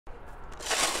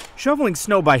Shoveling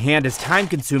snow by hand is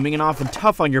time-consuming and often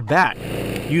tough on your back.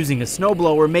 Using a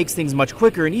snowblower makes things much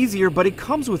quicker and easier, but it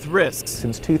comes with risks.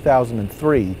 Since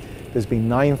 2003, there's been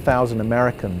 9,000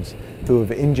 Americans who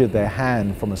have injured their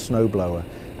hand from a snowblower,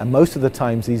 and most of the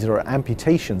times these are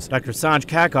amputations. Dr. Sanj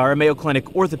Kakar, a Mayo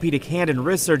Clinic orthopedic hand and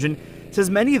wrist surgeon,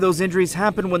 says many of those injuries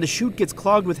happen when the chute gets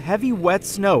clogged with heavy, wet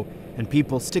snow, and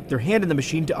people stick their hand in the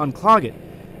machine to unclog it.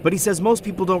 But he says most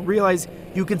people don't realize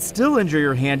you can still injure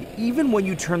your hand even when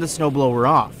you turn the snowblower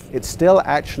off. It still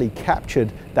actually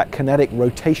captured that kinetic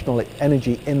rotational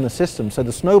energy in the system, so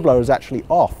the snowblower is actually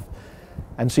off.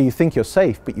 And so you think you're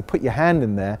safe, but you put your hand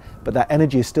in there, but that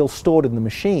energy is still stored in the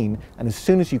machine, and as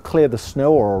soon as you clear the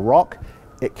snow or a rock,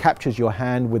 it captures your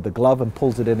hand with the glove and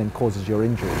pulls it in and causes your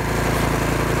injury.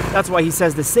 That's why he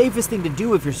says the safest thing to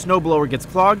do if your snowblower gets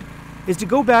clogged is to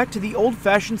go back to the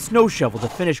old-fashioned snow shovel to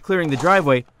finish clearing the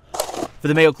driveway. For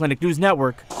the Mayo Clinic News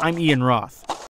Network, I'm Ian Roth.